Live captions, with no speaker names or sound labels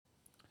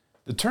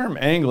The term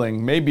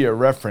angling may be a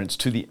reference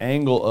to the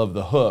angle of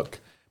the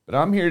hook, but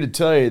I'm here to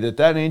tell you that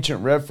that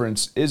ancient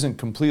reference isn't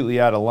completely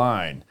out of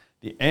line.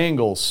 The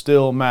angle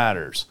still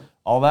matters.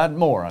 All that and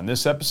more on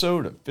this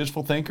episode of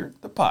Fishful Thinker,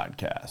 the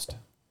podcast.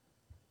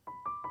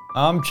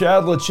 I'm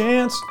Chad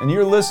LaChance, and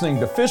you're listening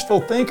to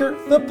Fishful Thinker,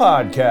 the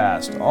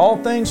podcast.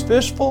 All things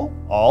fishful,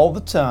 all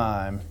the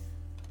time.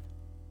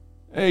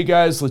 Hey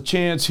guys,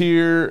 LaChance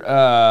here.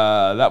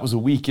 That was a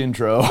weak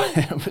intro.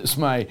 It was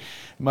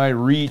my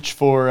reach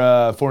for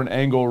an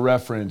angle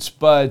reference.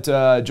 But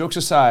jokes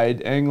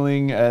aside,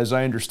 angling, as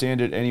I understand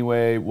it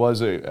anyway,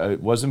 was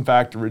in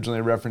fact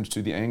originally a reference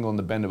to the angle and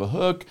the bend of a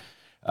hook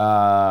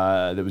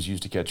that was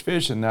used to catch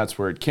fish, and that's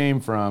where it came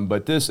from.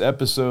 But this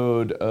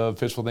episode of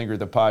Fishful Thinker,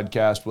 the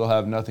podcast, will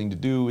have nothing to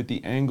do with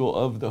the angle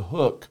of the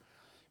hook,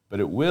 but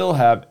it will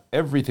have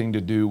everything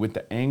to do with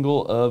the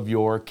angle of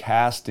your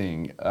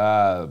casting.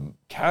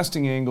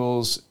 Casting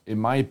angles, in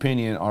my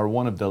opinion, are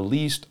one of the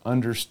least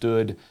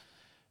understood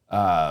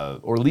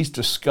or least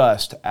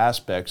discussed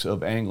aspects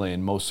of angling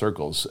in most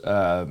circles.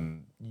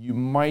 You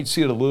might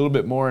see it a little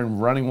bit more in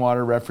running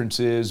water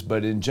references,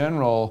 but in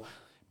general,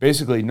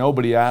 basically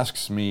nobody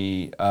asks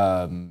me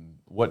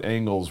what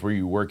angles were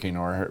you working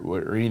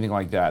or anything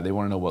like that. They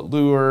want to know what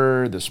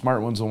lure. The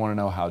smart ones will want to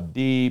know how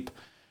deep.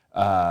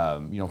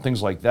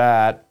 Things like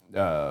that.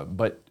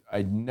 But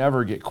I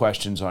never get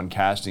questions on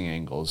casting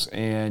angles.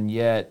 And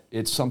yet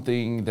it's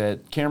something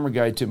that camera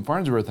guy Tim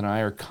Farnsworth and I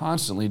are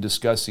constantly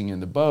discussing in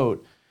the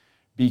boat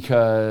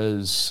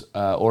because,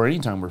 or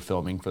anytime we're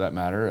filming for that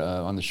matter,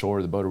 on the shore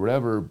or the boat or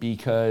whatever,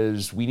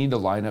 because we need to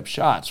line up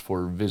shots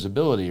for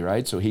visibility,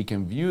 right? So he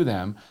can view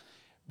them.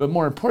 But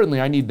more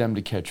importantly, I need them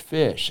to catch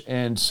fish.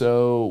 And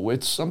so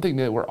it's something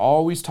that we're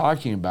always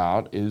talking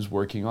about is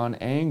working on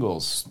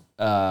angles.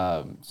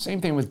 Same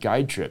thing with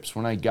guide trips.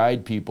 When I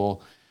guide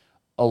people,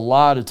 a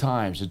lot of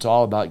times it's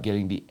all about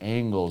getting the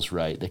angles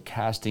right, the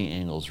casting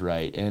angles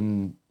right.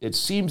 And it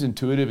seems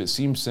intuitive, it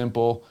seems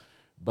simple,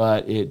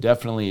 but it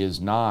definitely is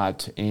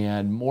not.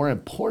 And more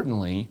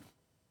importantly,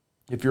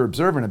 if you're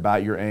observant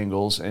about your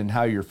angles and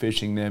how you're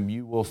fishing them,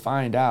 you will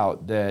find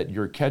out that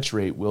your catch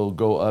rate will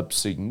go up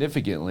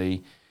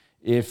significantly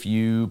if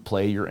you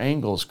play your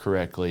angles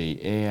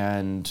correctly.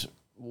 And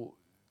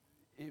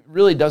it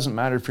really doesn't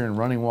matter if you're in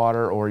running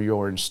water or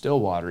you're in still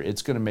water.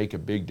 It's going to make a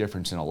big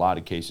difference in a lot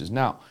of cases.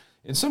 Now,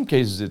 in some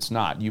cases, it's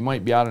not. You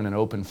might be out in an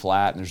open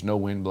flat and there's no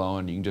wind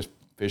blowing. You can just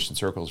fish in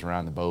circles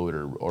around the boat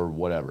or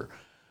whatever.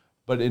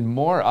 But in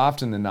more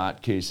often than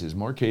not cases,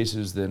 more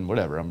cases than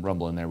whatever, I'm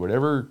rumbling there,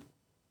 whatever,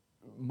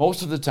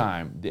 most of the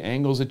time, the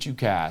angles that you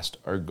cast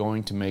are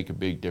going to make a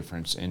big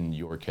difference in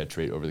your catch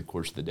rate over the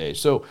course of the day.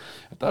 So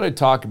I thought I'd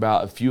talk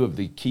about a few of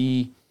the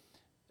key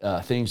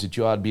things that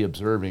you ought to be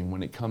observing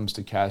when it comes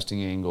to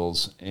casting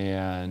angles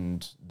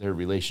and their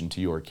relation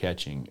to your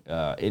catching.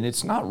 And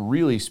it's not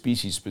really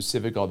species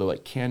specific, although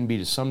it can be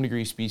to some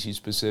degree species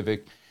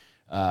specific.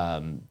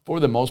 For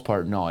the most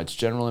part, no, it's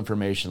general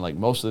information like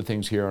most of the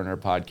things here on our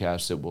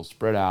podcast that will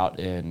spread out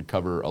and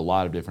cover a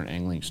lot of different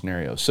angling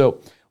scenarios.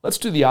 So let's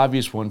do the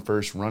obvious one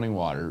first, running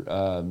water.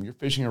 You're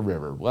fishing a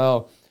river.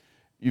 Well,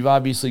 you've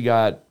obviously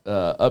got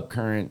up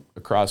current,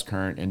 across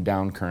current, and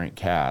down current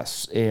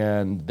casts,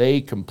 and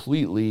they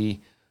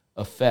completely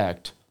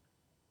affect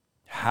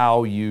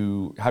how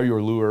your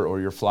lure or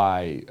your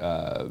fly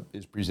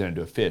is presented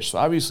to a fish. So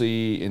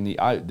obviously, in the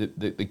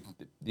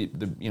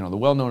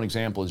well-known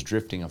example is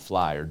drifting a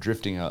fly or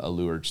drifting a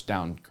lure. It's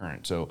down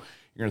current. So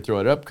you're going to throw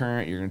it up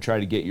current. You're going to try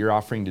to get your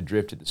offering to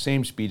drift at the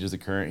same speed as the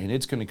current, and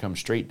it's going to come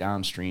straight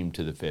downstream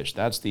to the fish.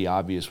 That's the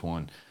obvious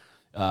one.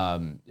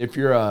 If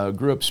you're a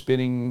grew up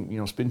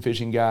spinning, spin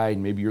fishing guy,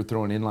 and maybe you're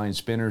throwing inline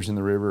spinners in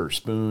the river or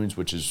spoons,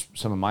 which is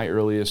some of my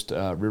earliest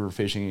river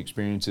fishing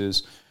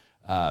experiences,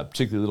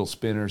 particularly little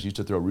spinners. Used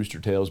to throw rooster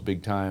tails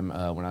big time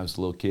when I was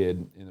a little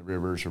kid in the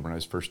rivers or when I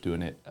was first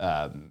doing it.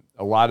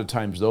 A lot of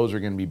times those are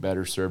going to be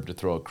better served to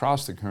throw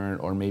across the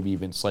current or maybe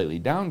even slightly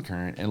down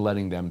current and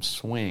letting them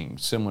swing,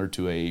 similar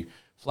to a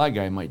fly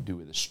guy might do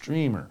with a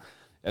streamer.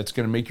 That's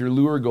going to make your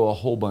lure go a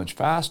whole bunch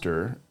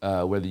faster,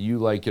 whether you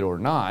like it or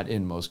not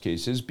in most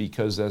cases,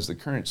 because as the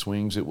current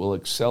swings, it will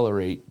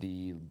accelerate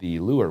the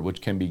lure,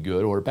 which can be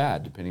good or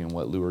bad, depending on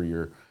what lure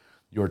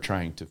you're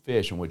trying to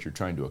fish and what you're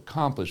trying to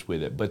accomplish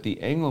with it. But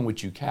the angle in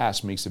which you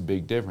cast makes a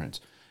big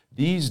difference.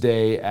 These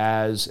days,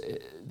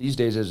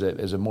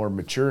 as a more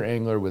mature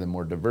angler with a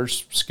more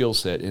diverse skill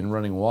set in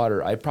running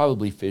water, I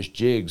probably fish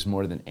jigs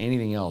more than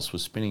anything else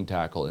with spinning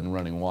tackle in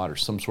running water,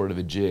 some sort of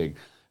a jig.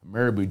 A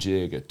marabou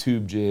jig, a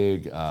tube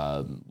jig,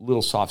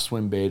 little soft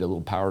swim bait, a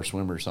little power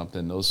swim or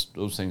something. Those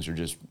things are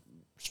just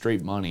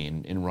straight money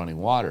in running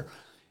water.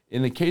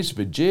 In the case of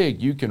a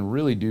jig, you can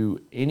really do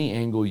any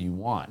angle you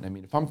want. I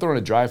mean, if I'm throwing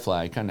a dry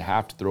fly, I kind of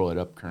have to throw it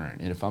up current.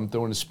 And if I'm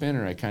throwing a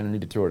spinner, I kind of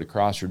need to throw it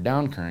across or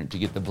down current to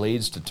get the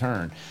blades to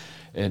turn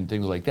and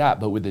things like that.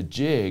 But with a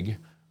jig,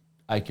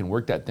 I can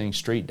work that thing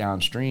straight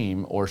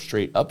downstream or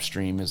straight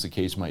upstream, as the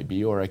case might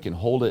be, or I can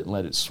hold it and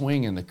let it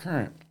swing in the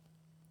current.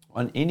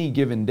 On any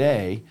given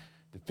day,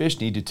 the fish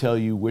need to tell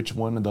you which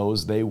one of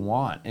those they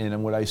want.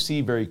 And what I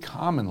see very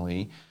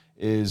commonly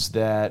is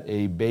that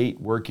a bait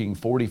working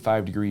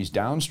 45 degrees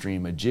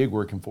downstream, a jig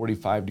working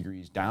 45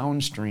 degrees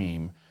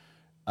downstream,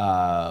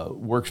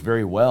 works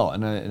very well.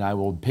 And I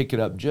will pick it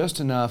up just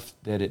enough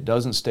that it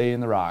doesn't stay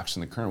in the rocks,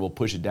 and the current will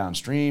push it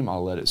downstream.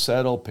 I'll let it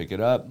settle, pick it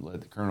up,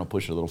 let the current will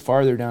push it a little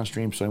farther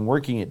downstream. So I'm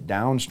working it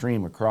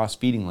downstream across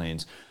feeding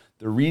lanes.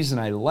 The reason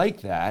I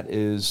like that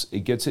is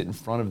it gets it in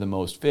front of the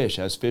most fish.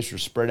 As fish are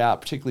spread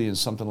out, particularly in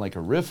something like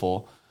a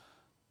riffle,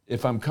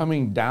 if I'm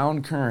coming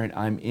down current,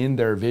 I'm in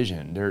their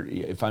vision.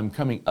 If I'm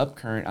coming up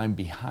current, I'm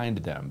behind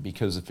them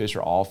because the fish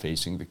are all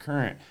facing the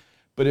current.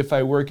 But if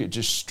I work it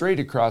just straight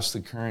across the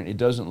current, it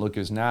doesn't look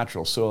as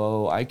natural.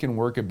 So I can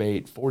work a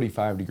bait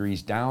 45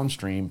 degrees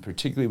downstream,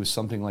 particularly with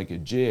something like a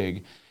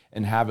jig,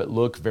 and have it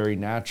look very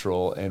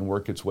natural and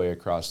work its way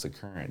across the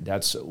current.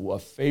 That's a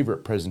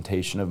favorite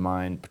presentation of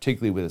mine,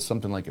 particularly with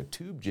something like a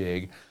tube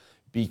jig,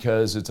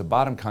 because it's a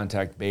bottom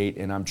contact bait,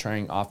 and I'm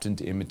trying often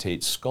to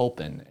imitate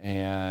sculpin.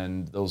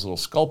 And those little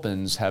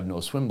sculpins have no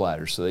swim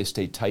bladders, so they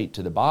stay tight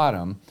to the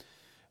bottom.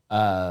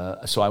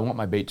 So I want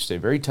my bait to stay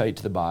very tight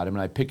to the bottom,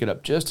 and I pick it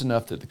up just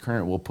enough that the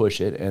current will push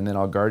it, and then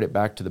I'll guard it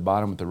back to the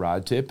bottom with the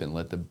rod tip and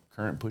let the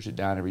current push it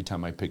down every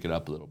time I pick it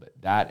up a little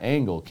bit. That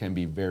angle can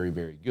be very,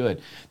 very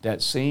good.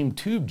 That same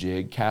tube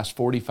jig cast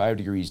 45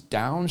 degrees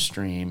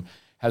downstream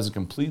has a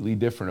completely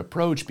different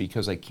approach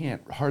because I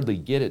can't hardly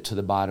get it to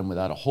the bottom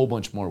without a whole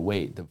bunch more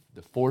weight.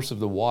 The force of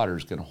the water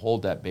is going to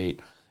hold that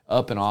bait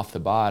up and off the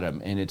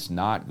bottom, and it's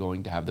not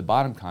going to have the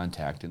bottom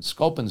contact. And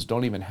sculpins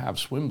don't even have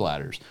swim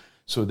bladders.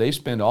 So they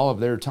spend all of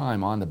their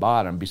time on the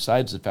bottom,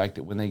 besides the fact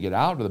that when they get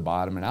out of the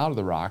bottom and out of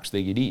the rocks,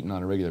 they get eaten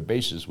on a regular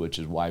basis, which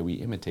is why we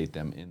imitate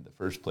them in the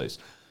first place.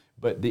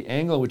 But the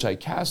angle at which I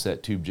cast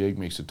that tube jig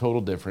makes a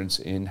total difference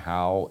in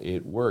how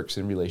it works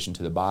in relation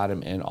to the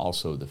bottom and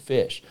also the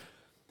fish.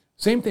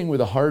 Same thing with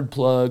a hard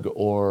plug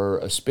or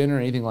a spinner or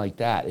anything like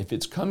that. If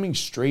it's coming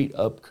straight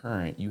up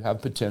current, you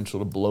have potential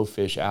to blow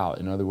fish out.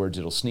 In other words,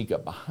 it'll sneak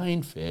up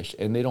behind fish,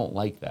 and they don't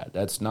like that.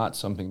 That's not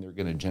something they're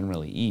going to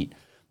generally eat.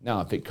 Now,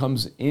 if it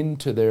comes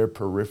into their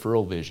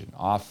peripheral vision,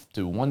 off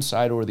to one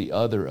side or the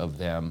other of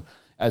them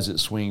as it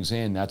swings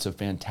in, that's a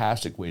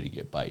fantastic way to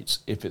get bites.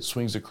 If it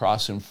swings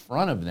across in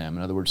front of them,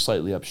 in other words,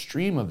 slightly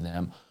upstream of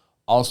them,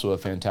 also a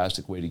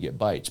fantastic way to get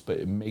bites. But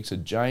it makes a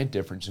giant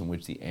difference in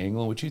which the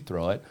angle in which you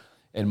throw it,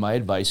 and my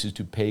advice is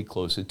to pay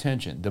close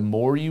attention. The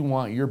more you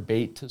want your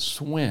bait to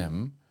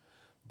swim,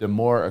 the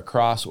more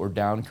across or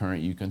down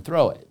current you can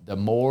throw it. The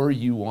more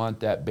you want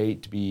that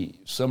bait to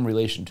be some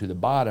relation to the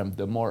bottom,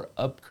 the more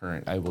up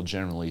current I will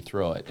generally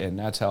throw it. And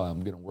that's how I'm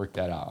going to work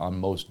that out on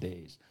most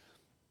days.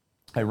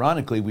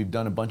 Ironically, we've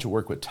done a bunch of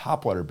work with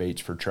topwater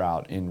baits for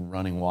trout in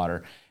running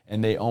water,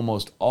 and they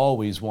almost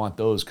always want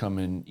those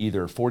coming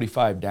either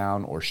 45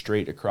 down or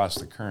straight across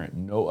the current.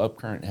 No up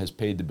current has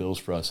paid the bills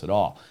for us at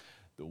all.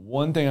 The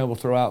one thing I will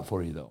throw out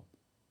for you, though,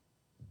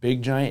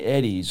 big giant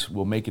eddies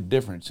will make a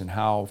difference in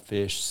how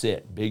fish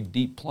sit. Big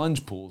deep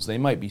plunge pools, they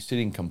might be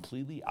sitting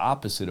completely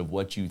opposite of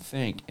what you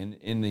think. And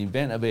in the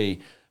event of a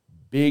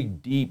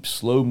big, deep,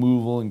 slow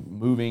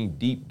moving,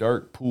 deep,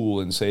 dark pool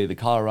in, say, the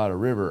Colorado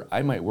River,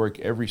 I might work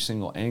every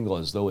single angle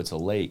as though it's a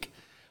lake,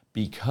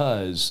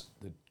 because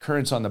the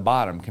currents on the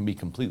bottom can be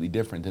completely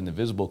different than the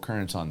visible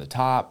currents on the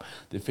top.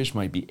 The fish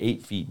might be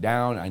 8 feet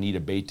down. I need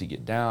a bait to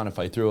get down. If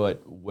I throw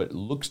it what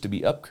looks to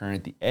be up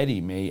current, the eddy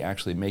may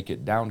actually make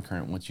it down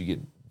current once you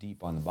get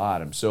deep on the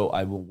bottom. So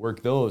I will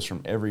work those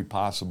from every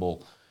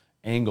possible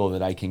angle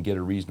that I can get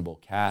a reasonable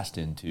cast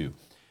into.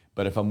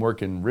 But if I'm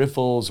working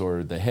riffles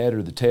or the head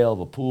or the tail of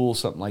a pool,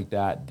 something like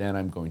that, then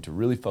I'm going to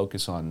really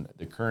focus on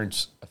the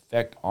current's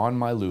effect on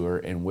my lure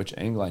and which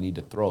angle I need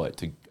to throw it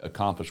to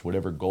accomplish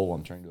whatever goal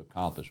I'm trying to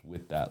accomplish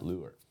with that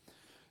lure.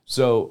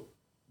 So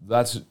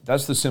that's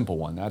the simple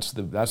one. That's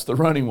the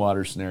running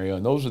water scenario,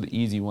 and those are the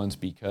easy ones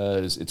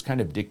because it's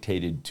kind of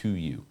dictated to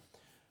you.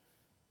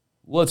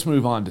 Let's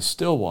move on to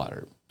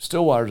Stillwater.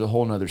 Stillwater is a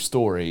whole nother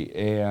story,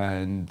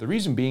 and the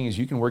reason being is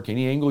you can work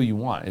any angle you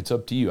want. It's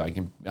up to you. I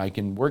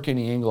can work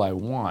any angle I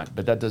want,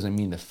 but that doesn't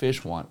mean the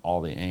fish want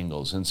all the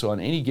angles. And so on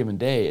any given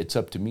day, it's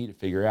up to me to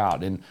figure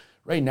out. And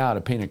right now,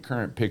 to paint a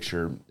current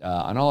picture,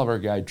 on all of our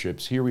guide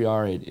trips, here we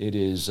are. It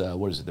is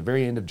the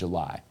very end of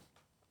July.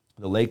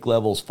 The lake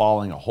level's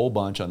falling a whole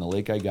bunch on the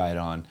lake I guide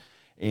on,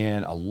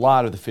 and a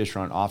lot of the fish are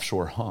on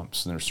offshore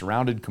humps, and they're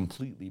surrounded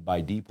completely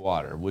by deep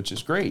water, which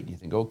is great. You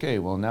think, okay,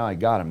 well, now I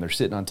got them. They're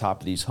sitting on top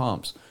of these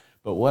humps.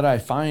 But what I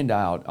find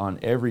out on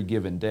every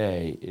given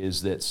day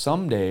is that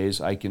some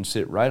days I can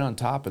sit right on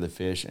top of the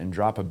fish and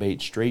drop a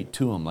bait straight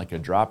to them, like a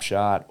drop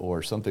shot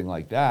or something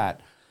like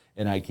that,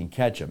 and I can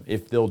catch them.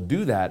 If they'll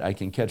do that, I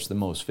can catch the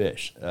most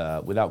fish,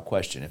 without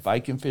question. If I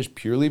can fish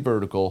purely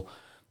vertical,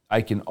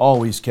 I can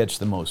always catch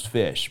the most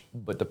fish.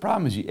 But the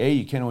problem is,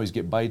 you can't always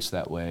get bites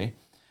that way,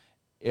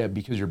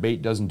 because your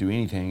bait doesn't do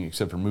anything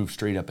except for move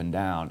straight up and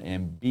down.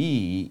 And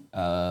B,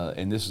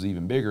 and this is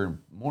even bigger,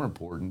 more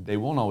important, they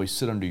won't always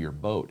sit under your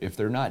boat. If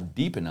they're not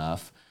deep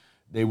enough,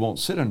 they won't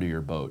sit under your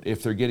boat.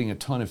 If they're getting a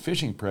ton of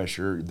fishing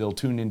pressure, they'll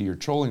tune into your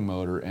trolling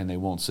motor and they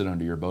won't sit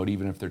under your boat,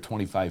 even if they're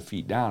 25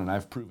 feet down. And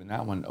I've proven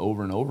that one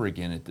over and over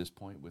again at this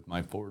point with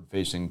my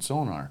forward-facing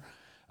sonar.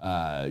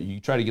 You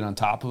try to get on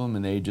top of them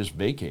and they just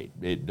vacate.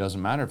 It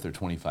doesn't matter if they're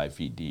 25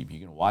 feet deep. You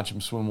can watch them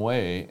swim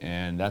away,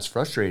 and that's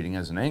frustrating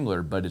as an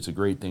angler, but it's a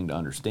great thing to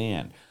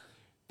understand.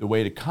 The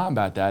way to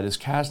combat that is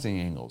casting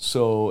angles.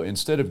 So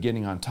instead of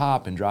getting on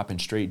top and dropping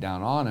straight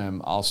down on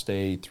them, I'll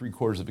stay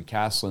 3/4 of a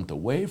cast length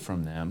away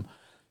from them,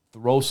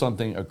 throw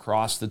something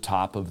across the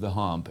top of the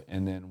hump,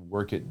 and then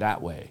work it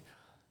that way.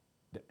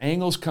 The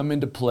angles come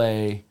into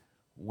play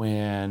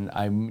when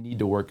I need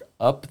to work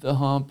up the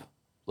hump.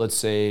 Let's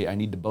say I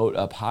need the boat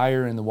up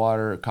higher in the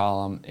water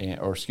column,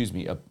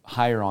 up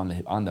higher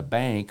on the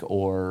bank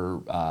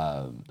or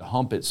the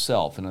hump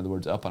itself. In other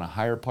words, up on a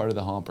higher part of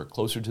the hump or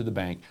closer to the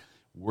bank,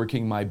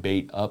 working my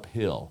bait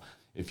uphill.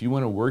 If you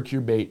want to work your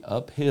bait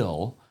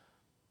uphill,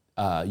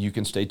 you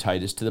can stay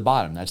tightest to the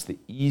bottom. That's the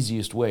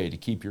easiest way to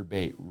keep your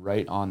bait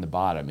right on the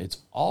bottom. It's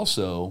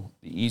also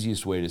the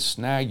easiest way to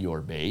snag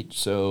your bait.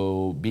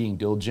 So being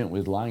diligent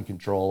with line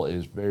control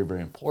is very,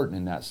 very important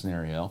in that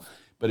scenario.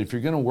 But if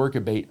you're going to work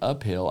a bait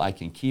uphill, I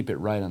can keep it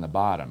right on the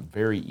bottom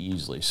very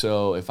easily.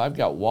 So if I've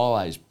got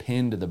walleyes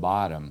pinned to the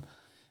bottom,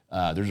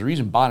 there's a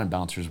reason bottom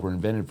bouncers were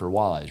invented for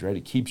walleyes, right?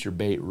 It keeps your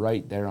bait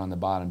right there on the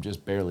bottom,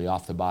 just barely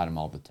off the bottom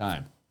all the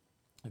time.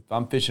 If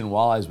I'm fishing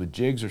walleyes with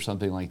jigs or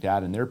something like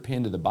that and they're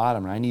pinned to the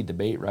bottom and I need the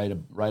bait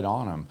right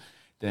on them,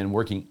 then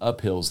working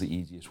uphill is the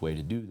easiest way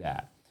to do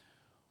that.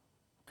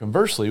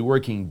 Conversely,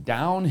 working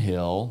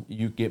downhill,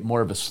 you get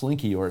more of a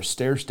slinky or a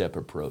stair-step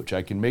approach.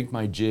 I can make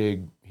my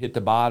jig hit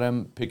the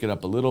bottom, pick it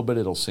up a little bit,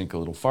 it'll sink a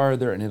little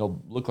farther, and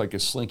it'll look like a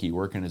slinky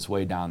working its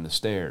way down the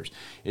stairs.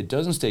 It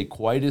doesn't stay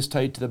quite as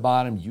tight to the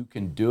bottom. You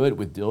can do it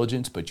with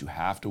diligence, but you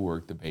have to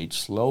work the bait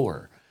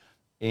slower.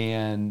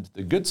 And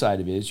the good side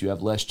of it is you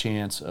have less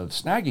chance of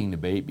snagging the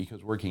bait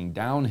because working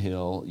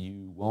downhill,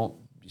 you won't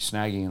be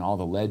snagging in all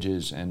the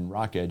ledges and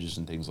rock edges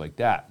and things like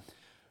that.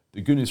 The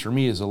good news for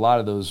me is a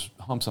lot of those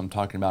humps I'm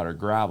talking about are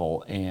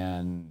gravel,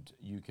 and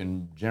you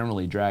can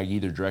generally drag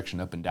either direction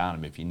up and down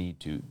them if you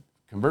need to.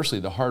 Conversely,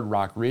 the hard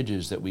rock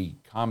ridges that we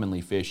commonly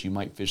fish, you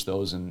might fish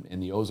those in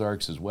the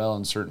Ozarks as well,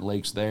 in certain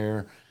lakes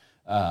there.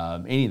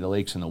 Any of the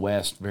lakes in the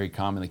West, very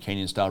common, the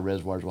canyon-style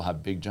reservoirs will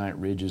have big giant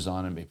ridges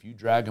on them. If you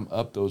drag them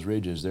up those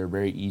ridges, they're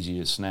very easy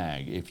to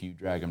snag. If you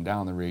drag them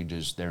down the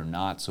ridges, they're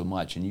not so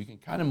much, and you can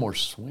kind of more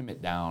swim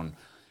it down,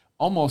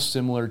 almost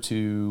similar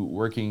to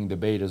working the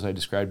bait as I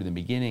described in the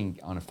beginning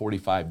on a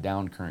 45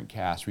 down current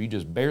cast, where you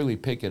just barely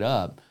pick it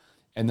up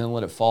and then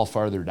let it fall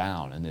farther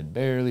down, and then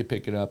barely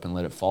pick it up and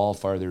let it fall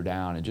farther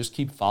down, and just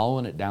keep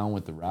following it down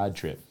with the rod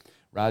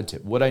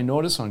tip. What I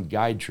notice on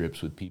guide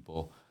trips with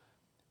people,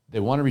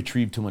 they want to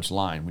retrieve too much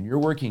line. When you're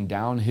working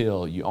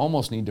downhill, you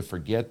almost need to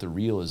forget the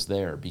reel is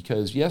there,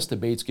 because yes, the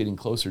bait's getting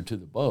closer to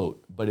the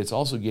boat, but it's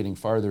also getting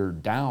farther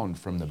down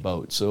from the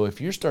boat. So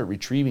if you start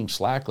retrieving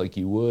slack like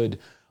you would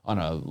on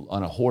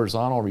a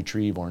horizontal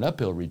retrieve or an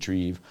uphill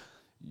retrieve,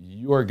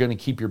 you are going to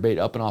keep your bait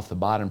up and off the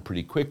bottom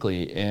pretty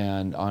quickly.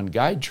 And on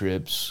guide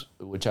trips,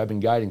 which I've been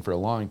guiding for a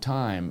long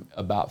time,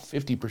 about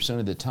 50%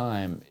 of the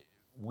time,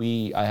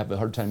 I have a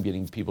hard time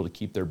getting people to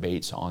keep their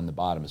baits on the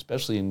bottom,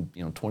 especially in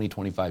 20,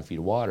 25 feet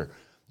of water.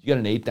 You got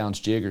an 1/8 ounce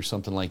jig or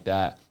something like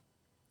that,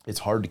 it's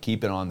hard to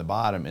keep it on the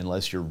bottom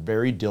unless you're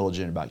very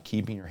diligent about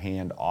keeping your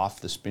hand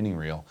off the spinning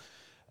reel.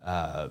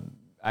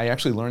 I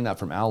actually learned that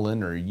from Al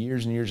Lindner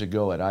years and years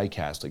ago at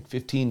ICAST, like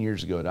 15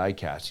 years ago at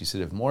ICAST. He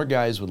said if more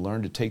guys would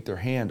learn to take their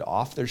hand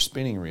off their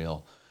spinning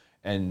reel,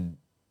 and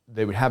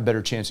they would have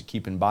better chance of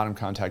keeping bottom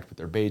contact with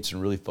their baits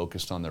and really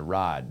focused on their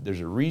rod. There's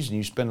a reason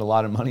you spend a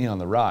lot of money on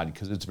the rod,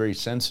 because it's very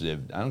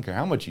sensitive. I don't care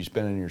how much you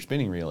spend on your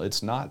spinning reel,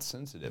 it's not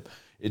sensitive.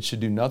 It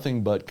should do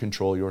nothing but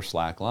control your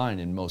slack line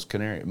in most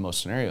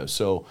scenarios.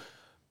 So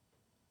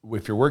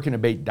if you're working a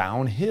bait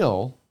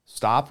downhill,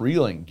 stop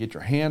reeling, get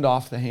your hand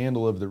off the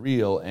handle of the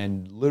reel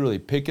and literally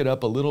pick it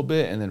up a little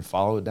bit and then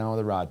follow it down with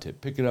a rod tip.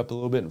 Pick it up a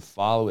little bit and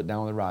follow it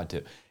down with a rod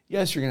tip.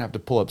 Yes, you're going to have to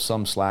pull up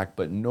some slack,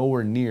 but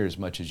nowhere near as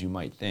much as you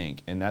might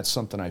think. And that's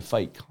something I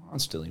fight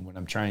constantly when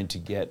I'm trying to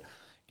get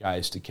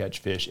guys to catch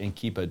fish and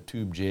keep a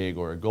tube jig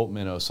or a gulp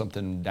minnow,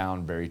 something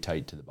down very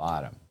tight to the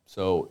bottom.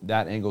 So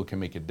that angle can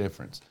make a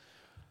difference.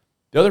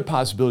 The other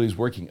possibility is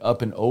working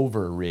up and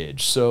over a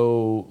ridge.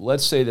 So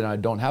let's say that I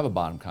don't have a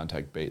bottom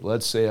contact bait.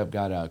 Let's say I've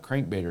got a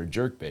crankbait or a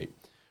jerk bait.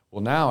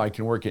 Well, now I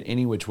can work it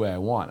any which way I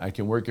want. I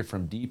can work it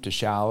from deep to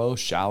shallow,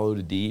 shallow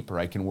to deep, or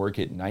I can work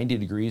it 90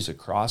 degrees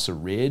across a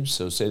ridge.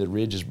 So say the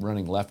ridge is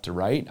running left to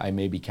right, I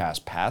maybe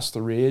cast past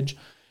the ridge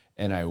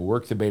and I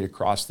work the bait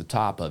across the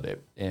top of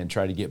it and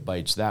try to get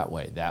bites that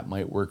way. That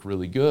might work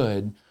really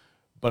good.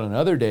 But on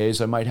other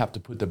days, I might have to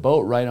put the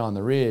boat right on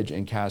the ridge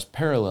and cast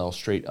parallel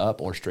straight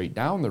up or straight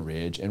down the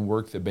ridge and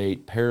work the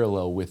bait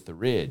parallel with the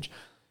ridge.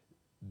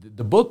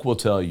 The book will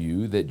tell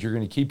you that you're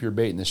going to keep your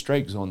bait in the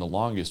strike zone the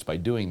longest by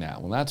doing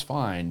that. Well, that's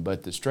fine,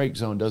 but the strike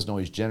zone doesn't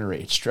always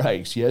generate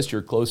strikes. Yes,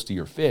 you're close to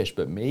your fish,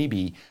 but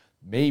maybe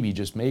maybe,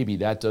 just maybe,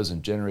 that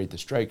doesn't generate the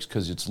strikes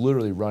because it's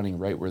literally running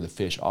right where the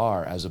fish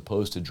are as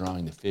opposed to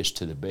drawing the fish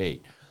to the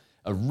bait.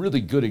 A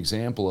really good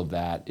example of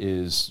that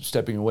is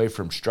stepping away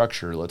from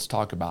structure. Let's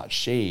talk about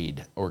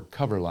shade or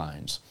cover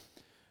lines.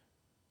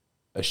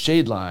 A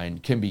shade line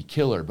can be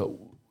killer, but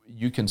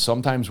you can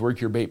sometimes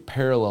work your bait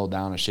parallel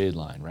down a shade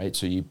line, right?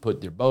 So you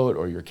put your boat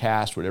or your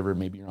cast, whatever,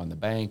 maybe you're on the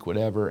bank,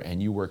 whatever,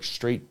 and you work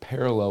straight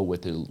parallel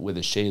with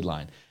a shade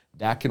line.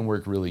 That can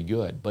work really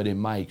good. But in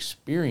my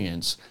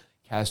experience,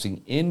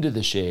 casting into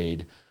the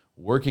shade,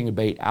 working a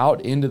bait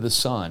out into the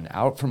sun,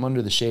 out from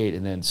under the shade,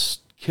 and then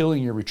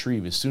killing your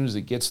retrieve as soon as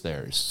it gets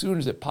there, as soon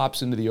as it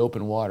pops into the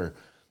open water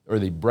or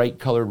the bright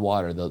colored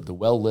water, the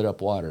well lit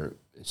up water,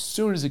 as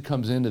soon as it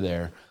comes into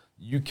there,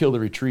 you kill the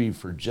retrieve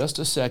for just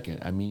a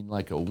second. I mean,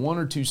 like a 1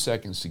 or 2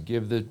 seconds to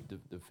give the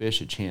fish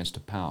a chance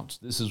to pounce.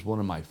 This is one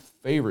of my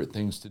favorite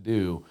things to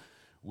do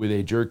with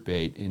a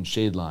jerkbait in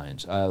shade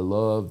lines. I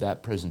love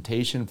that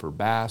presentation for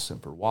bass and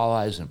for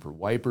walleyes and for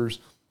wipers.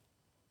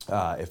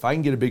 If I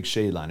can get a big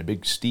shade line, a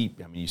big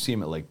steep, I mean, you see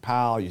them at Lake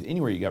Powell,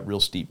 anywhere you got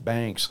real steep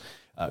banks,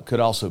 could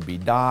also be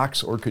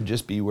docks or could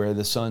just be where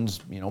the sun's,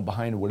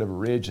 behind whatever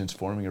ridge and it's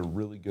forming a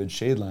really good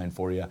shade line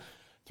for you.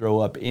 Throw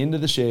up into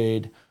the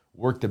shade,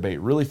 work the bait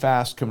really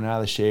fast coming out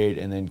of the shade,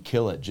 and then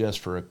kill it just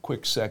for a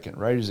quick second,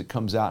 right as it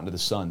comes out into the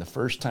sun. The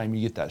first time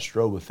you get that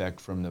strobe effect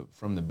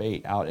from the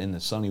bait out in the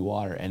sunny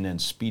water and then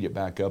speed it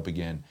back up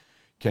again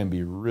can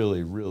be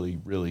really, really,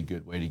 really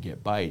good way to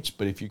get bites.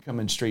 But if you're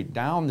coming straight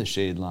down the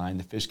shade line,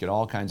 the fish get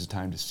all kinds of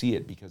time to see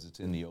it because it's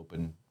in the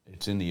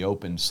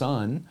open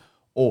sun,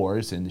 or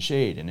it's in the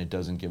shade, and it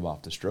doesn't give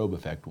off the strobe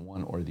effect,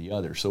 one or the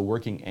other. So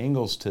working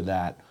angles to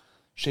that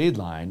shade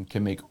line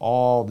can make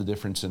all the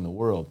difference in the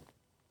world.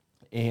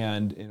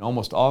 And in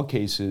almost all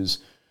cases,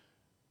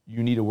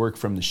 you need to work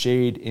from the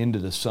shade into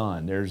the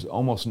sun. There's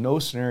almost no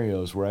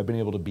scenarios where I've been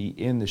able to be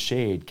in the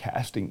shade,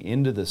 casting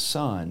into the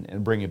sun,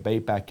 and bring a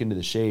bait back into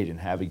the shade and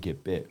have it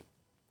get bit.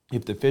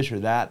 If the fish are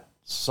that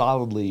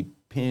solidly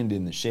pinned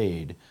in the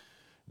shade,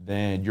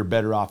 then you're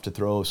better off to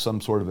throw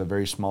some sort of a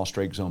very small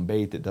strike zone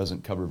bait that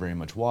doesn't cover very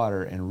much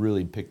water and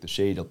really pick the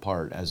shade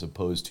apart as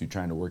opposed to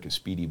trying to work a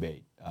speedy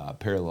bait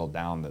parallel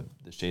down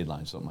the shade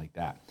line, something like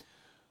that.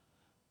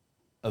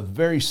 A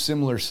very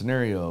similar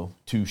scenario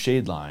to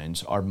shade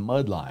lines are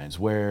mud lines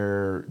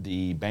where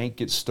the bank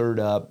gets stirred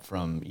up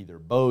from either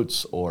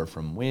boats or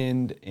from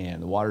wind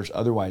and the water's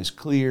otherwise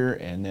clear,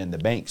 and then the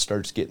bank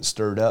starts getting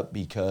stirred up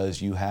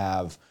because you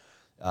have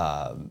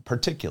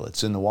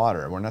particulates in the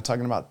water. We're not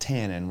talking about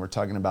tannin, we're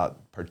talking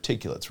about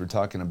particulates. We're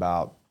talking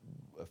about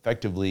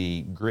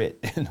effectively grit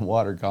in the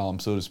water column,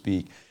 so to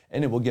speak,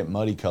 and it will get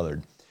muddy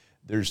colored.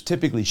 There's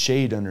typically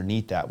shade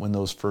underneath that when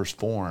those first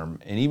form,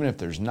 and even if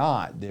there's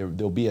not,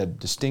 there'll be a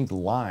distinct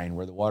line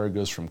where the water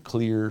goes from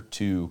clear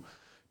to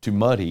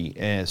muddy,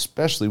 and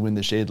especially when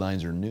the shade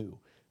lines are new.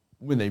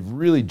 When they've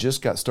really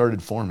just got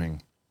started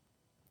forming,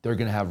 they're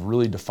going to have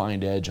really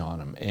defined edge on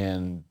them,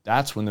 and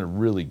that's when they're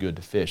really good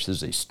to fish. This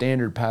is a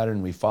standard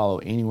pattern we follow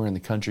anywhere in the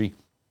country,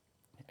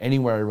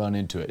 anywhere I run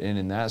into it. And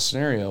in that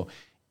scenario,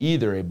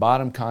 either a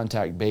bottom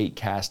contact bait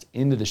cast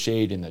into the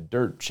shade in the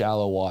dirt,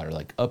 shallow water,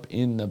 like up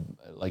in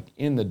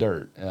the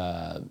dirt,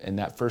 and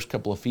that first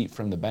couple of feet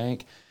from the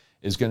bank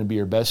is going to be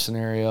your best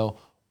scenario,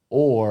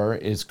 or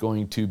it's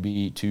going to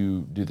be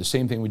to do the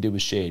same thing we did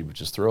with shade,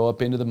 which is throw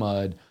up into the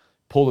mud,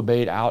 pull the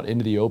bait out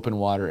into the open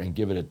water and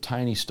give it a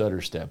tiny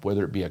stutter step,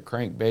 whether it be a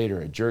crankbait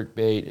or a jerk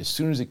bait. As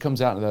soon as it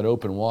comes out into that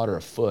open water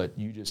a foot,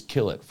 you just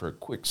kill it for a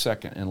quick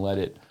second and let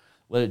it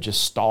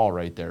just stall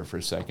right there for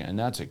a second. And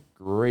that's a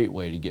great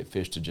way to get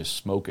fish to just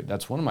smoke it.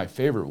 That's one of my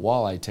favorite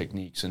walleye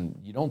techniques, and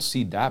you don't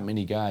see that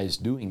many guys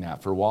doing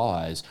that for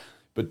walleyes.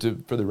 But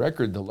for the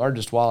record, the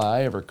largest walleye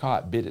I ever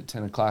caught bit at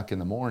 10 o'clock in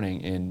the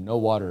morning in no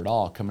water at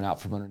all coming out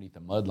from underneath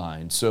the mud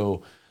line.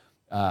 So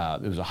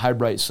it was a high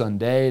bright sun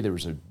day. There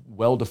was a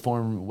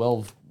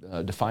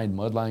well-defined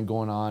mud line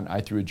going on.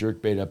 I threw a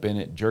jerk bait up in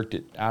it, jerked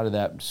it out of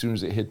that as soon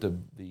as it hit the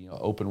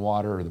open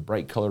water or the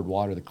bright colored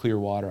water, the clear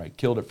water. I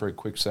killed it for a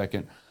quick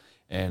second,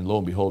 and lo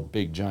and behold,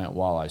 big giant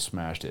walleye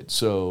smashed it.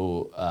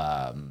 So,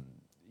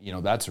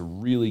 that's a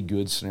really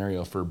good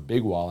scenario for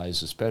big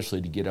walleyes,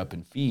 especially to get up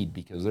and feed,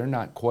 because they're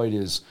not quite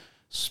as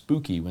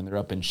spooky when they're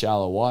up in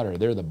shallow water.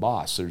 They're the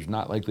boss. There's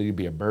not likely to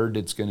be a bird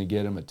that's going to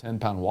get them. A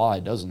 10-pound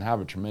walleye doesn't have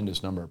a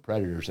tremendous number of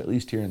predators, at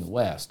least here in the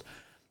West.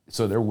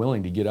 So they're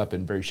willing to get up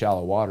in very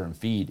shallow water and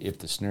feed if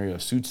the scenario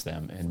suits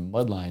them. And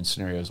mudline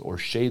scenarios or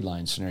shade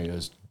line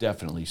scenarios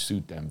definitely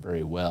suit them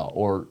very well.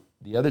 Or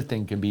the other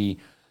thing can be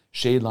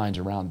shade lines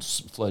around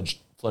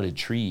flooded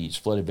trees,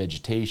 flooded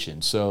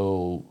vegetation.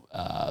 So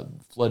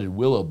flooded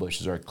willow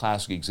bushes are a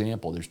classic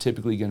example. There's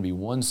typically going to be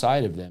one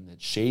side of them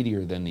that's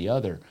shadier than the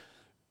other.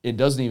 It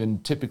doesn't even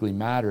typically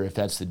matter if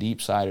that's the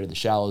deep side or the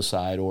shallow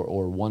side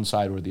or one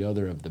side or the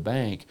other of the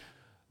bank.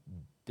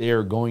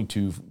 They're going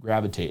to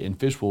gravitate, and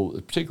fish will,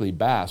 particularly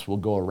bass, will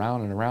go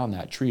around and around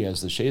that tree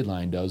as the shade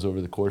line does over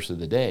the course of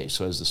the day.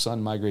 So as the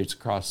sun migrates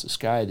across the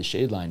sky, the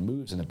shade line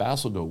moves and the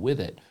bass will go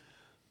with it.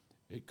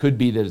 It could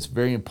be that it's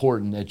very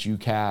important that you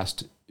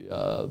cast,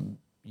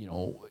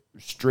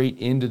 straight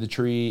into the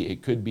tree.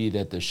 It could be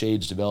that the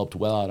shade's developed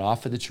well out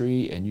off of the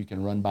tree and you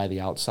can run by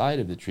the outside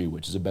of the tree,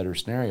 which is a better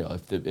scenario.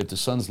 If the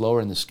sun's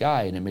lower in the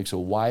sky and it makes a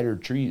wider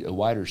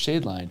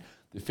shade line,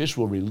 the fish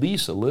will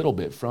release a little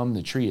bit from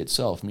the tree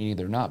itself, meaning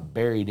they're not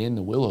buried in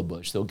the willow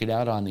bush. They'll get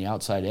out on the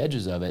outside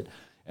edges of it,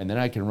 and then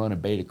I can run a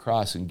bait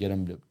across and get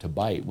them to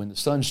bite. When the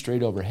sun's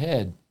straight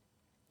overhead,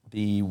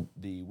 the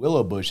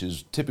willow bush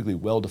is typically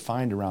well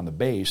defined around the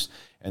base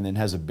and then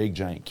has a big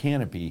giant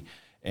canopy,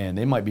 and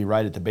they might be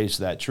right at the base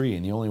of that tree,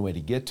 and the only way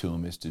to get to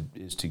them is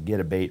to get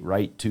a bait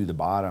right to the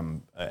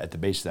bottom at the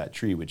base of that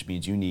tree, which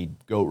means you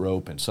need goat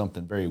rope and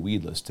something very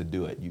weedless to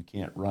do it. You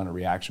can't run a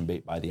reaction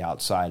bait by the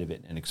outside of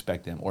it and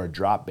expect them, or a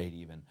drop bait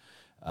even,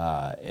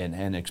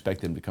 and expect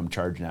them to come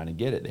charging out and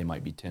get it. They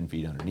might be 10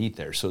 feet underneath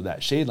there. So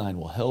that shade line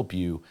will help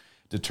you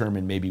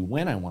determine maybe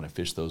when I want to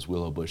fish those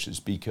willow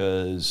bushes,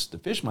 because the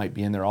fish might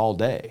be in there all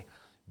day,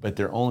 but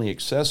they're only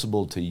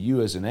accessible to you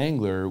as an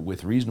angler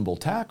with reasonable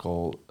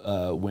tackle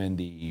when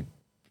the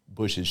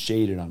bush is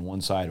shaded on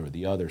one side or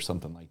the other,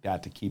 something like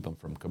that, to keep them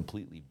from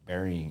completely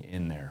burying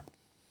in there.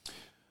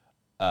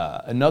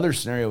 Another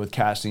scenario with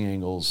casting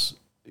angles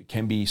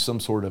can be some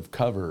sort of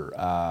cover.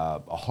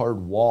 A hard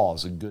wall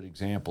is a good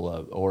example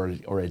of,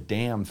 or a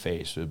dam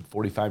face, a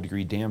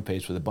 45-degree dam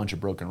face with a bunch of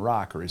broken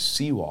rock, or a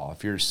seawall.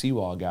 If you're a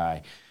seawall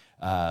guy,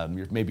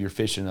 maybe you're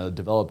fishing a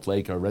developed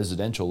lake or a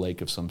residential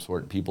lake of some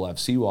sort, and people have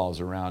seawalls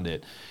around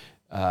it.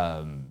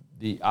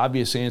 The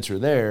obvious answer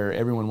there,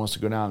 everyone wants to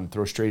go down and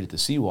throw straight at the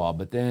seawall,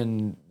 but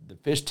then the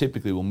fish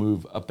typically will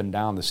move up and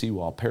down the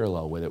seawall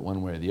parallel with it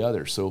one way or the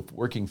other. So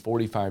working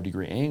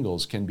 45-degree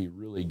angles can be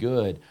really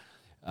good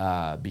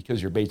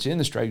because your bait's in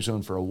the strike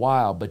zone for a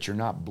while, but you're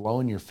not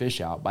blowing your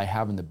fish out by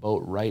having the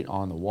boat right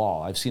on the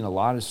wall. I've seen a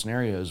lot of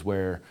scenarios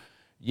where,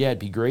 yeah, it'd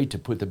be great to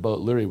put the boat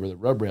literally where the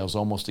rub rail's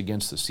almost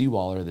against the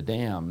seawall or the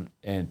dam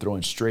and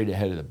throwing straight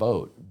ahead of the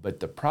boat.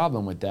 But the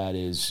problem with that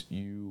is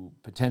you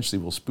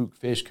potentially will spook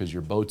fish because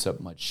your boat's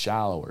up much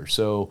shallower.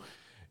 So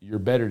you're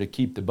better to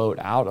keep the boat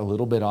out a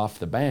little bit off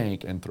the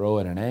bank and throw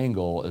at an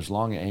angle, as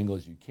long an angle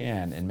as you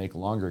can, and make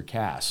longer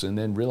casts. And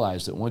then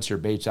realize that once your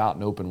bait's out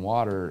in open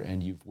water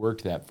and you've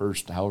worked that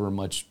first however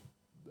much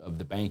of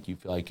the bank you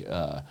feel like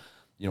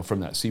from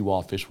that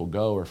seawall fish will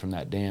go, or from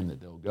that dam that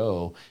they'll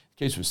go.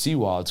 In the case of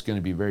seawall, it's going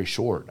to be very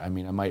short. I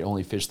mean, I might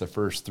only fish the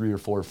first 3 or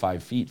 4 or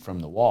 5 feet from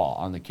the wall.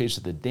 On the case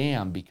of the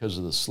dam, because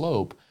of the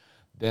slope,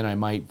 then I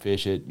might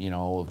fish it,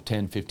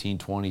 10, 15,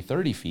 20,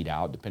 30 feet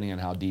out, depending on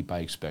how deep I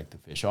expect the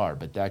fish are.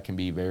 But that can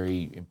be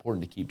very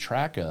important to keep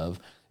track of.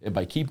 And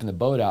by keeping the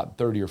boat out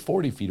 30 or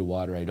 40 feet of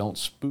water, I don't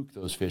spook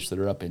those fish that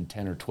are up in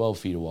 10 or 12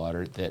 feet of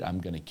water that I'm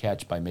going to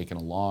catch by making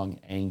a long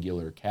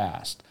angular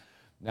cast.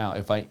 Now,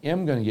 if I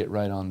am going to get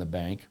right on the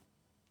bank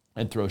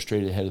and throw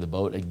straight ahead of the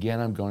boat, again,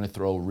 I'm going to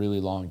throw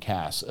really long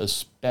casts,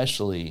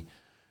 especially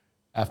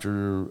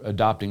after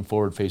adopting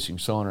forward-facing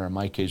sonar, in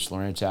my case,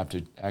 Lowrance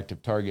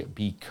Active Target,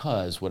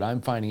 because what I'm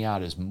finding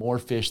out is more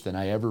fish than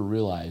I ever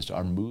realized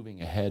are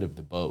moving ahead of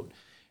the boat.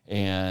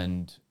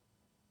 And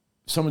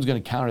someone's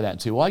going to counter that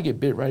and say, well, I get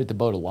bit right at the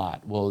boat a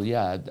lot. Well,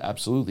 yeah,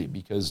 absolutely,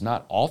 because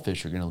not all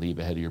fish are going to leave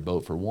ahead of your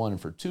boat, for one.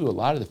 And for two, a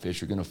lot of the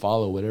fish are going to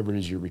follow whatever it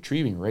is you're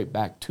retrieving right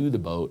back to the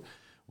boat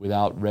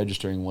without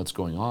registering what's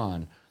going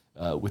on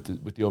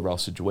with the overall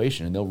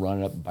situation, and they'll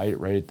run it up and bite it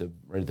right at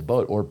the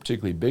boat. Or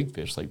particularly big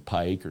fish like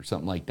pike or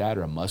something like that,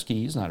 or a muskie.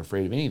 He's not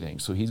afraid of anything,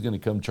 so he's going to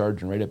come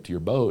charging right up to your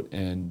boat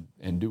and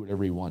do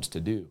whatever he wants to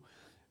do.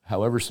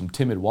 However, some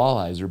timid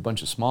walleyes or a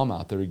bunch of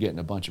smallmouth that are getting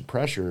a bunch of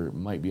pressure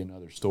might be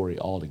another story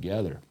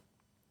altogether.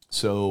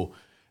 So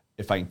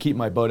if I can keep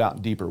my boat out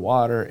in deeper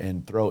water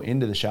and throw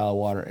into the shallow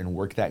water and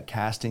work that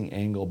casting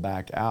angle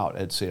back out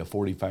at, say, a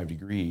 45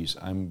 degrees,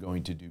 I'm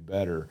going to do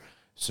better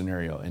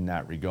scenario in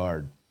that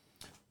regard.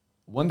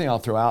 One thing I'll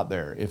throw out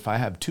there, if I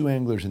have 2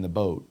 anglers in the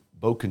boat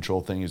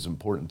control thing is an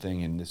important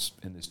thing in this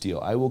deal.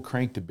 I will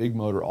crank the big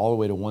motor all the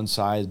way to one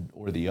side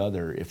or the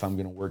other if I'm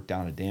going to work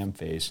down a dam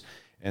face.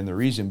 And the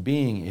reason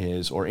being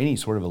is, or any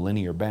sort of a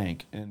linear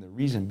bank, and the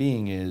reason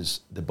being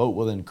is the boat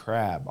will then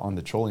crab on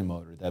the trolling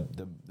motor.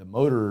 The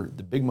motor,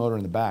 the big motor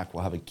in the back,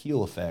 will have a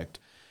keel effect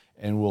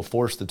and will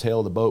force the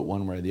tail of the boat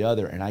one way or the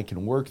other, and I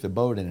can work the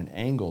boat at an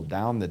angle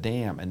down the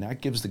dam, and that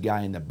gives the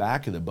guy in the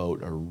back of the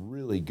boat a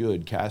really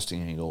good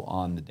casting angle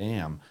on the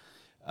dam.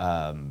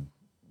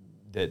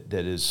 That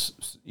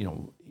is,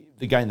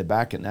 the guy in the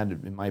back, and that,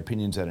 in my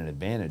opinion, is at an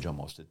advantage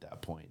almost at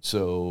that point.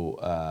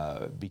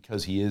 So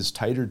because he is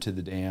tighter to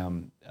the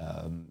dam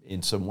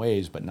in some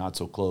ways, but not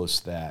so close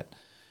that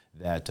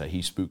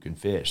he's spooking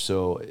fish.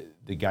 So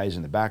the guys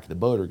in the back of the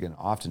boat are going to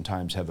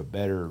oftentimes have a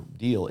better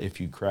deal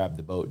if you crab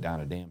the boat down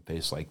a dam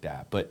face like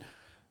that. But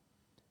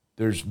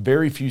there's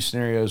very few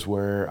scenarios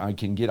where I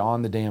can get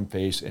on the dam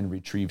face and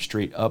retrieve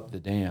straight up the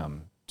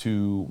dam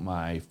to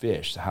my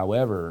fish.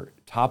 However,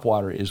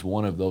 topwater is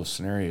one of those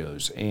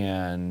scenarios,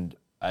 and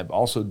I've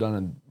also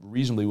done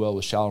reasonably well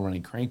with shallow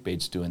running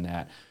crankbaits doing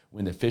that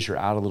when the fish are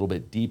out a little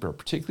bit deeper,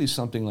 particularly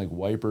something like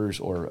wipers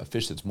or a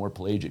fish that's more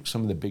pelagic.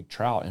 Some of the big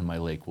trout in my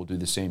lake will do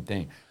the same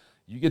thing.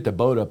 You get the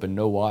boat up in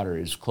no water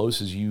as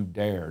close as you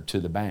dare to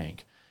the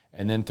bank,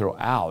 and then throw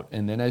out.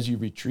 And then as you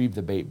retrieve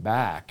the bait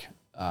back,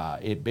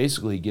 it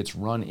basically gets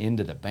run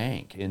into the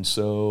bank. And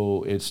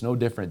so it's no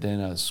different than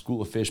a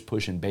school of fish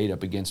pushing bait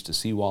up against a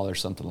seawall or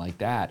something like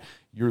that.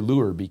 Your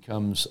lure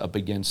becomes up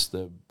against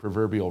the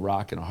proverbial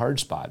rock in a hard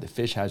spot. The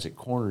fish has it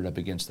cornered up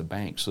against the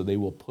bank, so they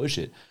will push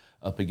it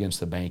up against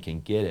the bank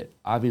and get it.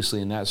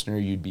 Obviously, in that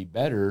scenario, you'd be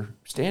better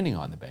standing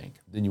on the bank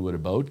than you would a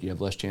boat. You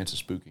have less chance of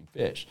spooking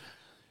fish.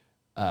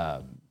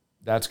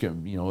 That's a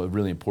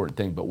really important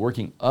thing. But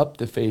working up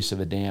the face of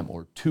a dam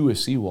or to a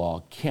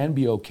seawall can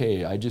be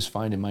okay. I just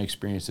find in my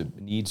experience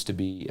it needs to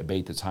be a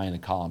bait that's high in the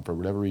column. For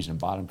whatever reason,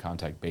 bottom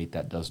contact bait,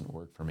 that doesn't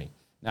work for me.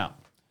 Now,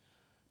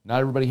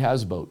 not everybody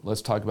has a boat.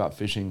 Let's talk about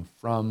fishing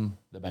from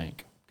the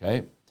bank,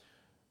 okay?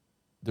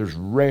 There's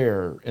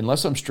rare,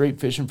 unless I'm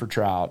straight fishing for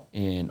trout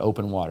in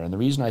open water. And the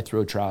reason I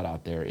throw trout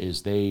out there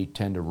is they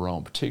tend to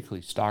roam,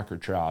 particularly stocker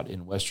trout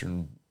in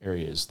western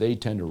areas. They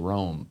tend to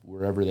roam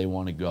wherever they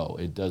want to go.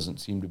 It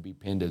doesn't seem to be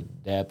pinned to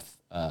depth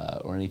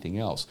or anything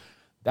else.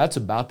 That's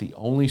about the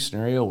only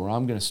scenario where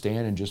I'm going to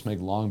stand and just make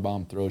long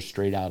bomb throws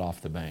straight out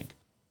off the bank.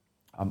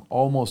 I'm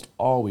almost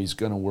always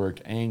going to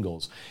work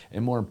angles.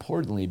 And more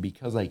importantly,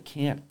 because I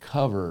can't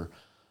cover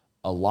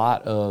a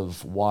lot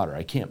of water,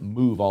 I can't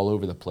move all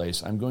over the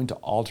place, I'm going to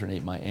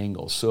alternate my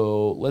angles.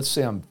 So let's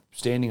say I'm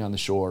standing on the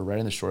shore, right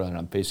on the shoreline,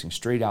 I'm facing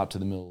straight out to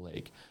the middle of the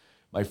lake.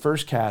 My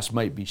first cast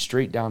might be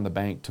straight down the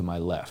bank to my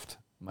left.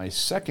 My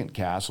second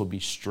cast will be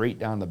straight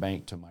down the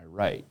bank to my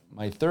right.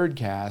 My third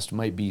cast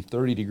might be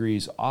 30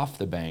 degrees off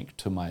the bank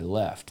to my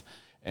left.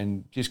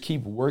 And just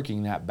keep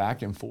working that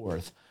back and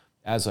forth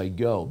as I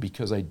go,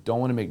 because I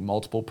don't want to make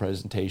multiple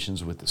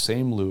presentations with the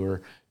same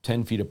lure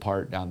 10 feet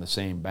apart down the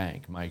same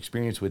bank. My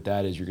experience with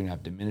that is you're going to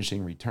have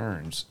diminishing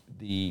returns.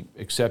 The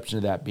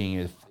exception to that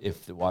being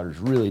if the water's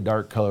really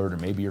dark colored or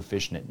maybe you're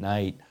fishing at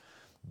night.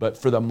 But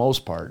for the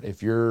most part,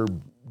 if you're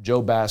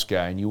Joe Bass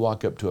guy and you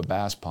walk up to a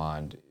bass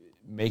pond,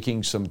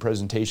 making some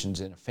presentations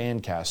in a fan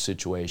cast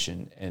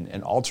situation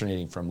and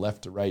alternating from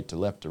left to right to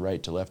left to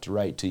right to left to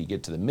right till you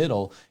get to the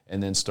middle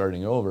and then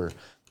starting over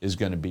is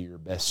going to be your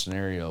best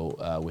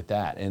scenario with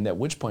that. And at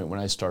which point when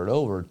I start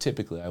over,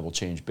 typically I will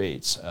change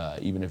baits.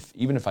 Even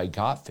if I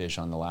got fish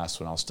on the last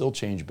one, I'll still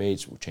change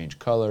baits, we'll change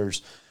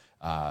colors,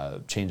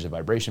 change the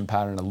vibration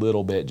pattern a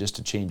little bit just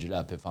to change it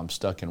up if I'm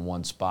stuck in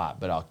one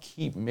spot. But I'll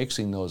keep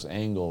mixing those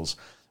angles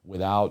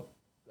without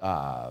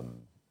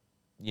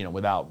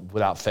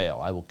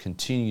fail. I will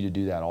continue to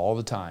do that all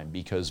the time,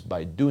 because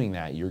by doing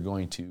that, you're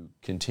going to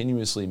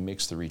continuously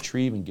mix the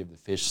retrieve and give the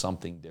fish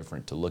something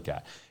different to look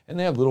at. And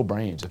they have little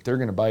brains. If they're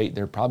going to bite,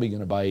 they're probably going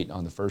to bite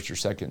on the first or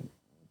second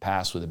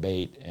pass with a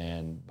bait,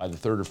 and by the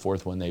third or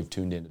fourth one, they've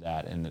tuned into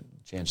that, and the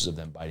chances of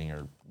them biting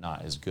are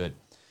not as good.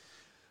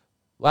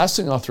 Last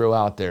thing I'll throw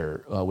out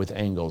there with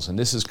angles, and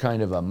this is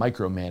kind of a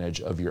micromanage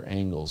of your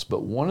angles,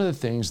 but one of the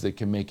things that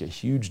can make a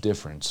huge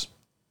difference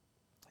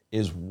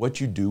is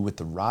what you do with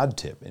the rod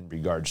tip in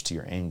regards to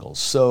your angles.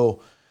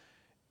 So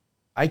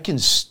I can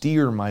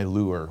steer my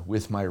lure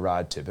with my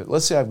rod tip.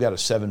 Let's say I've got a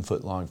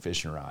 7-foot long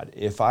fishing rod.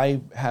 If I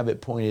have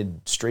it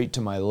pointed straight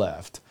to my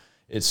left,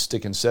 it's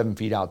sticking 7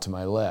 feet out to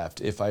my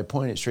left. If I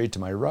point it straight to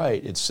my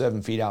right, it's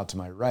 7 feet out to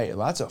my right.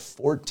 Well, that's a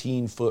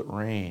 14-foot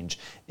range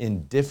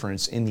in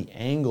difference in the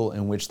angle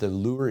in which the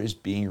lure is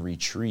being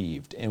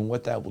retrieved. And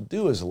what that will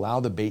do is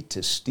allow the bait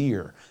to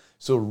steer.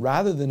 So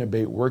rather than a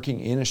bait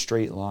working in a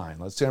straight line,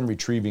 let's say I'm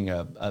retrieving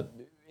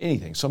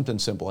anything, something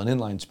simple, an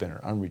inline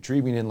spinner. I'm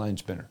retrieving an inline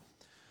spinner.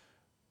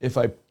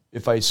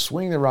 If I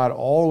swing the rod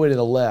all the way to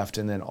the left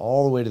and then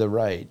all the way to the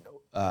right,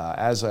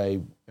 as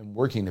I am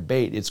working the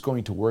bait, it's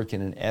going to work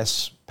in an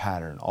S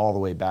pattern all the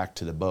way back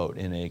to the boat,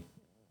 in a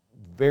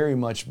very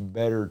much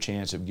better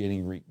chance of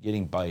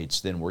getting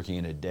bites than working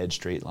in a dead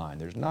straight line.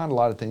 There's not a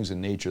lot of things in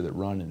nature that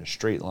run in a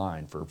straight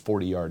line for a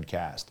 40-yard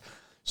cast.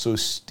 So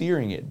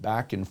steering it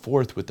back and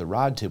forth with the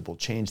rod tip will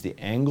change the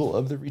angle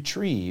of the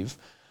retrieve,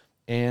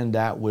 and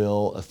that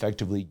will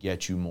effectively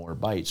get you more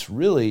bites.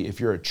 Really, if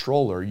you're a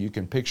troller, you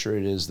can picture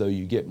it as though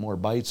you get more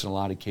bites in a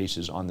lot of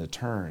cases on the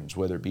turns,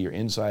 whether it be your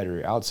inside or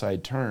your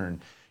outside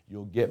turn.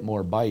 You'll get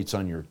more bites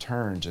on your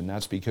turns, and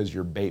that's because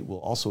your bait will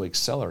also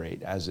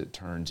accelerate as it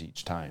turns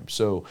each time.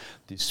 So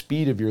the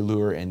speed of your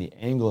lure and the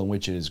angle in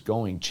which it is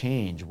going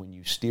change when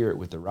you steer it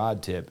with the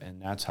rod tip,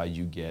 and that's how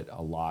you get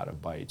a lot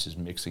of bites, is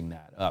mixing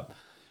that up.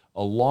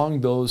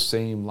 Along those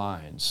same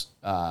lines,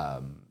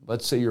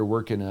 let's say you're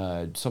working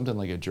something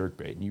like a jerk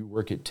bait, and you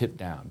work it tip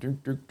down, and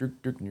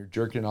you're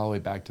jerking it all the way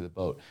back to the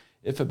boat.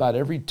 If about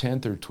every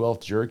 10th or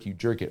 12th jerk, you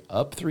jerk it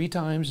up 3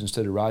 times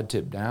instead of rod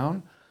tip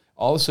down,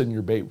 all of a sudden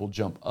your bait will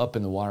jump up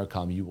in the water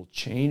column. You will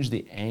change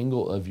the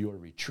angle of your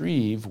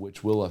retrieve,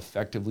 which will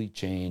effectively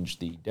change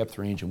the depth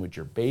range in which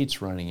your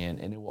bait's running in,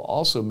 and it will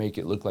also make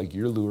it look like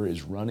your lure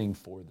is running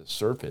for the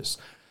surface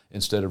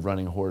instead of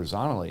running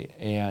horizontally,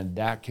 and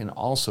that can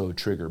also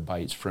trigger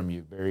bites from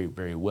you very,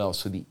 very well.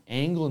 So the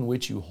angle in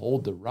which you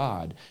hold the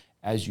rod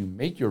as you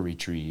make your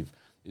retrieve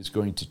is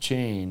going to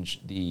change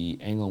the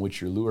angle in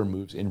which your lure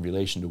moves in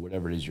relation to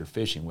whatever it is you're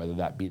fishing, whether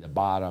that be the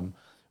bottom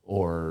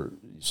or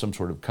some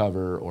sort of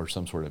cover or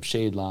some sort of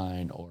shade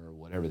line or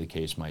whatever. whatever the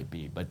case might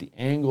be. But the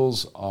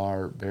angles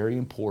are very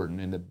important,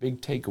 and the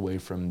big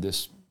takeaway from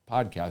this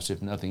podcast,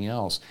 if nothing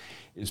else,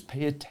 is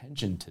pay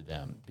attention to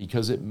them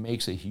because it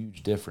makes a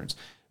huge difference.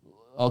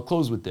 I'll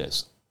close with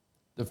this.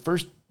 The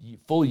first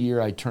full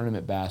year I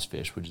tournament bass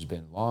fish, which has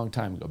been a long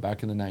time ago,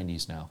 back in the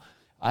 90s now,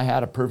 I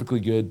had a perfectly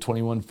good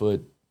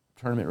 21-foot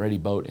tournament-ready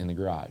boat in the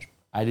garage.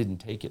 I didn't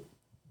take it.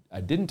 I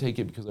didn't take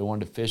it because I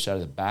wanted to fish out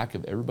of the back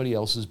of everybody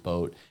else's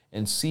boat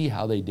and see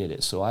how they did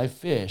it. So I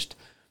fished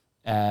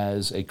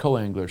as a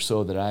co-angler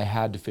so that I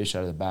had to fish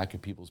out of the back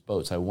of people's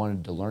boats. I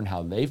wanted to learn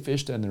how they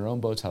fished on their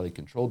own boats, how they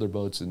controlled their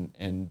boats,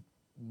 and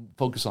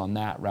focus on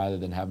that rather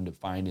than having to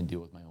find and deal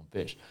with my own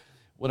fish.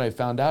 What I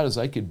found out is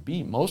I could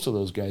beat most of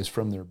those guys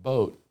from their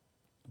boat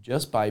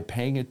just by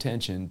paying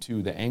attention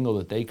to the angle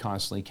that they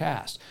constantly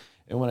cast.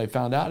 And what I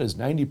found out is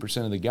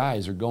 90% of the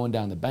guys are going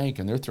down the bank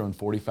and they're throwing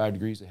 45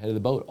 degrees ahead of the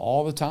boat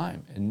all the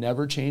time and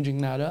never changing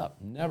that up.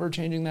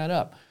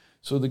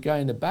 So the guy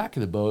in the back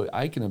of the boat,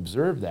 I can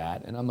observe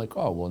that, and I'm like,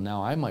 oh, well,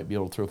 now I might be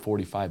able to throw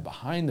 45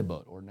 behind the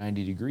boat or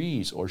 90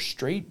 degrees or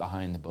straight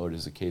behind the boat,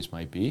 as the case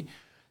might be,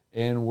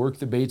 and work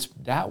the baits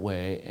that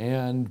way.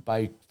 And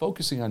by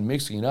focusing on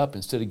mixing it up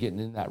instead of getting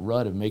in that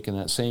rut of making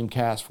that same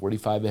cast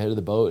 45 ahead of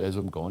the boat as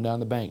I'm going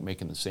down the bank,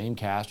 making the same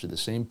cast or the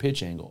same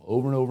pitch angle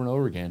over and over and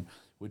over again,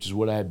 which is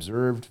what I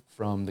observed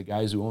from the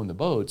guys who own the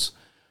boats,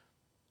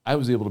 I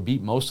was able to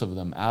beat most of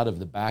them out of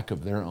the back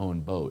of their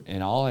own boat.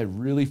 And all I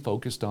really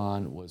focused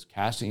on was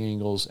casting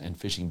angles and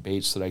fishing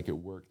baits that I could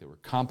work that were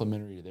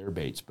complementary to their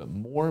baits. But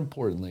more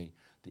importantly,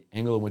 the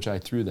angle in which I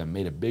threw them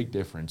made a big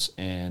difference.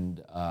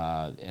 And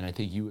I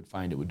think you would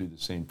find it would do the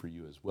same for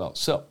you as well.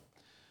 So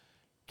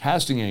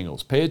casting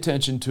angles, pay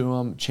attention to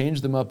them,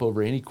 change them up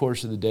over any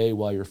course of the day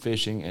while you're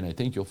fishing, and I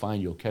think you'll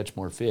find you'll catch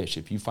more fish.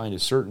 If you find a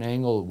certain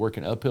angle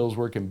working uphill is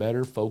working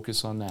better,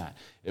 focus on that.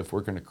 If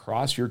working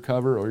across your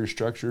cover or your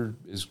structure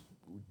is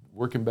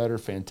working better,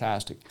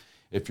 fantastic.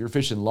 If you're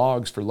fishing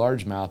logs for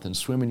largemouth and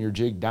swimming your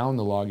jig down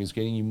the log is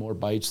getting you more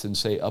bites than,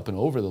 say, up and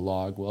over the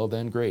log, well,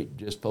 then great,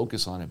 just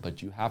focus on it.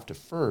 But you have to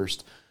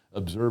first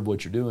observe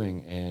what you're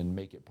doing and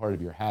make it part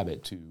of your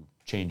habit to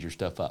change your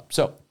stuff up.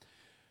 So,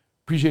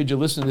 appreciate you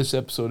listening to this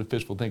episode of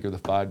Fishful Thinker, the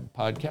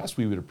podcast.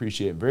 We would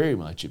appreciate it very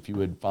much if you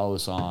would follow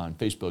us on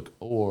Facebook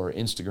or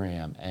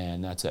Instagram,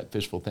 and that's at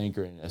Fishful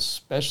Thinker, and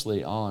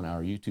especially on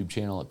our YouTube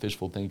channel at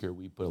Fishful Thinker.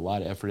 We put a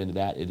lot of effort into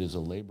that. It is a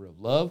labor of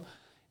love.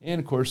 And,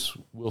 of course,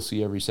 we'll see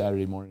you every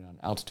Saturday morning on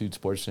Altitude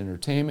Sports and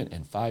Entertainment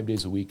and 5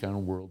 days a week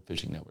on World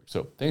Fishing Network.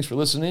 So thanks for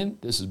listening.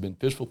 This has been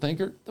Fishful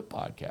Thinker, the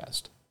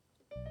podcast.